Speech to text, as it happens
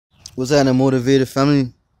What's happening, motivated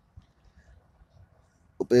family?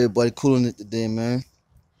 Hope everybody cooling it today, man.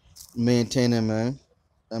 Maintaining, man.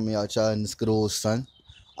 Y'all in this good old sun.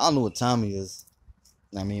 I don't know what time it is.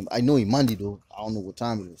 I know it's Monday though. I don't know what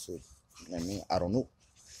time it is. So, I don't know.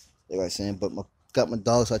 Like I saying, but got my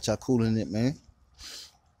dogs out y'all cooling it, man.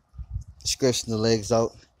 Stretching the legs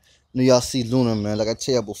out. Know y'all see Luna, man. Like I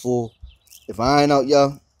tell y'all before, if I ain't out,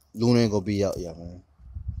 y'all, Luna ain't gonna be out, y'all, man.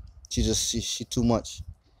 She too much.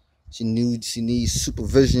 She needs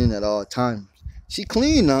supervision at all times. She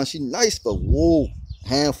clean now. She nice, but whoa,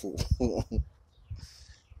 handful,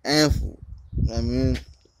 handful. I mean,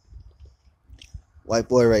 white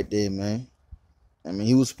boy right there, man.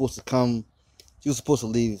 He was supposed to come. He was supposed to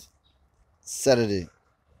leave Saturday.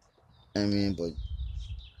 But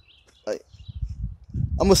like,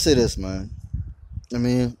 I'm gonna say this, man.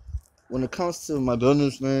 When it comes to my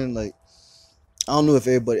business, man, like I don't know if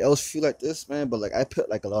everybody else feel like this, man, but like I put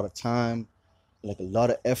like a lot of time, like a lot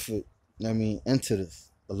of effort. Into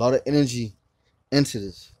this, a lot of energy into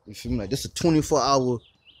this. You feel me? Like this is a 24-hour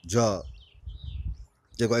job.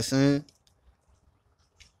 You know what I'm saying?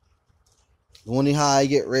 The only how I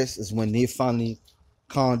get rest is when they finally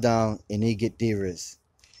calm down and they get their rest.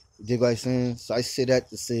 You dig what I'm saying? So I say that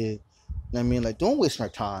to say, like don't waste my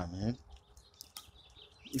time, man.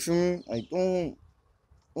 You feel me? Like don't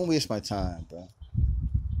waste my time, bro. You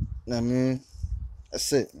know what I mean?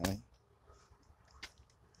 That's it, man.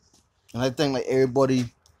 And I think like everybody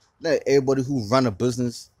who run a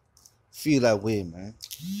business feel that way, man.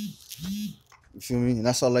 You feel me? And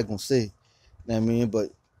that's all I gonna say. You know what I mean? But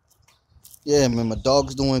yeah, man, my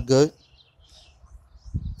dog's doing good.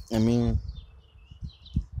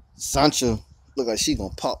 Sancha look like she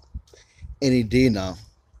gonna pop any day now.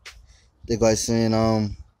 They guys saying,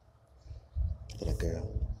 look at that girl.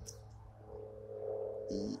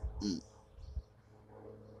 Mm-mm.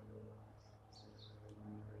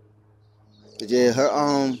 But yeah,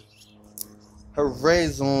 her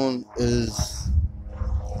raison is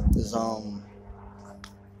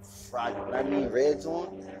Friday. When I mean red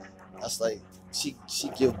zone, that's like she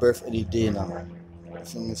give birth any day now. You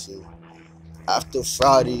feel me? So after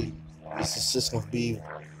Friday, this is just gonna be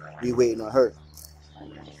me waiting on her.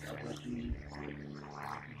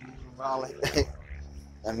 Around like that.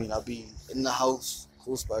 I'll be in the house,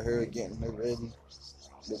 close by her, getting her ready,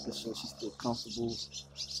 making sure she's still comfortable.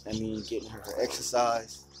 Getting her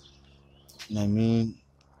exercise. You know what I mean?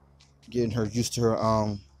 Getting her used to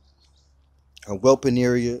her whelping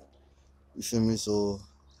area. You feel me? So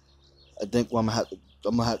I think I'm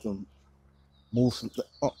gonna have to move some.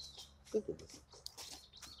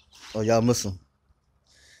 Oh, y'all miss him.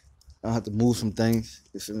 I have to move some things.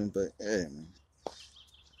 You feel me? But yeah, man.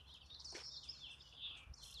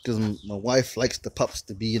 Because my wife likes the pups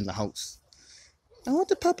to be in the house. I want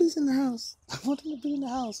the puppies in the house. I want them to be in the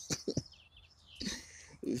house.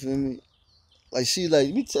 You feel me? Like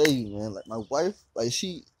let me tell you, man. Like my wife, like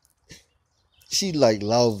she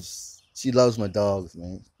loves my dogs,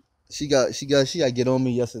 man. She got get on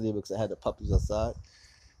me yesterday because I had the puppies outside,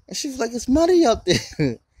 and she was like, "It's muddy out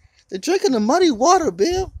there. They're drinking the muddy water,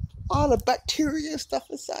 babe. All the bacteria and stuff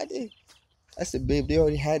inside there." I said, "Babe, they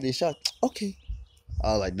already had their shot." Okay.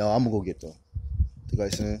 I was like, "No, I'm gonna go get them." You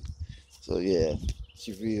guys saying? So yeah,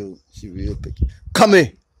 she real picky. Come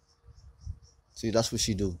here. See, that's what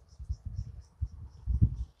she do.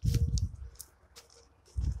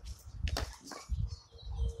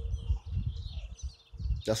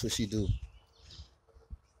 That's what she do.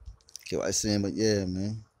 Okay, what I saying, but yeah,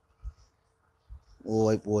 man. Oh,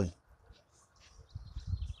 white boy.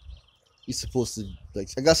 He's supposed to like.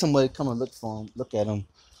 I got somebody come and look at him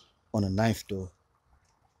on the ninth door.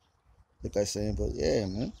 Like I saying, but yeah,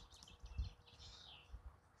 man.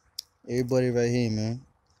 Everybody right here, man.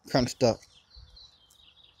 Crunched up.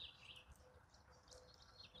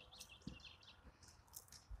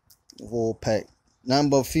 The whole pack. Nothing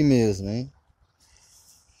but females, man.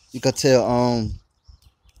 You could tell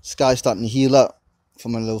Sky starting to heal up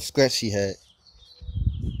from a little scratch she had.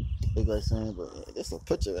 Like I saying, but yeah, that's a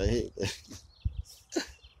picture right here.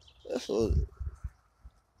 That's what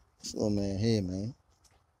this little man here, man.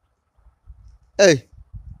 Hey,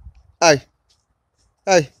 hey,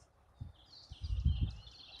 hey.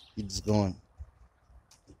 He just going.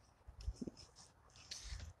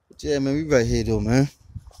 But yeah, man, we right here though, man.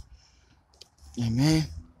 Yeah, man.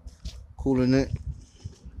 Cooling it.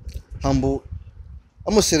 Humbled.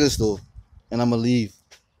 I'm gonna say this though, and I'm gonna leave.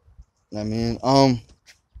 You know what I mean?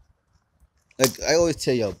 Like I always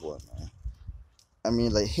tell y'all boy, man.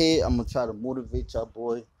 Like, hey, I'm gonna try to motivate y'all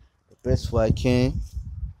boy the best way I can.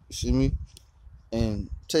 You see me? And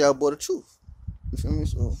tell y'all boy the truth. You feel me?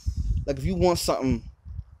 So Like if you want something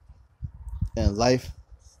in life,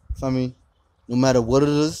 feel me, no matter what it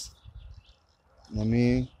is, you know what I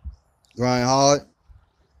mean, grind hard,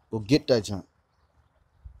 go get that junk.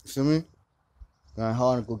 You feel me? Grind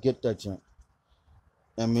hard and go get that junk.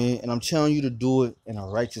 You know what I mean, and I'm telling you to do it in a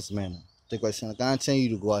righteous manner. Think what I'm saying? Like I ain't telling you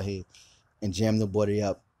to go out here and jam nobody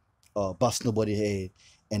up, bust nobody head,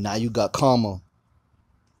 and now you got karma.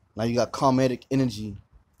 Now you got karmatic energy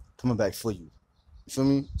coming back for you. You feel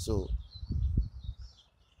me? So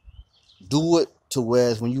do it to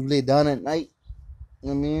whereas when you lay down at night, you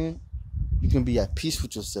know what I mean, you can be at peace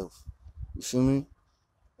with yourself. You feel me?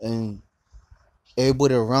 And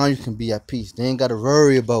everybody around you can be at peace. They ain't gotta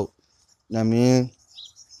worry about, you know what I mean,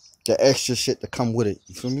 the extra shit that come with it.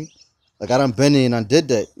 You feel me? Like I done been there and I did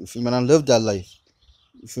that. You feel me? And I lived that life.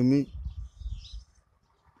 You feel me?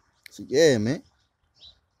 So yeah, man.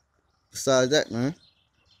 Besides that, man,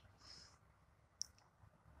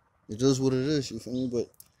 it is what it is. You feel me?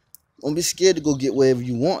 But don't be scared to go get wherever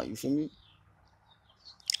you want. You feel me?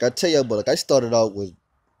 I tell you about, like I started out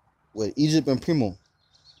with Egypt and Primo.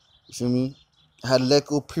 You feel me? I had to let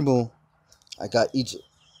go Primo. I got Egypt,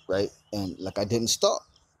 right? And like I didn't stop.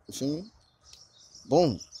 You feel me?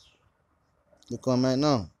 Boom. Look where I'm at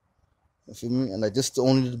now. You feel me? And like this is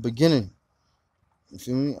only the beginning. You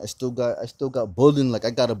feel me? I still got building. Like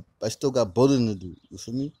I still got building to do. You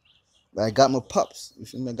feel me? But I got my pups. You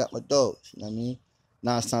feel me? I got my dogs. You know what I mean?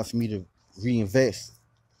 Now it's time for me to reinvest.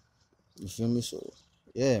 You feel me? So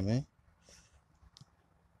yeah, man.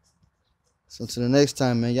 So until the next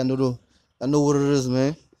time, man. Y'all know what it is,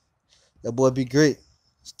 man. That boy be great.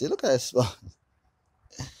 Still look at that spot.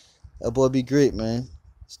 That boy be great, man.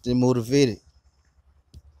 Stay motivated.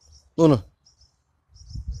 Luna.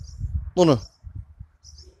 Luna.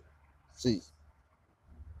 See.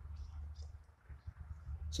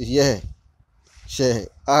 See, yeah. Shit.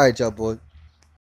 Alright, y'all boy.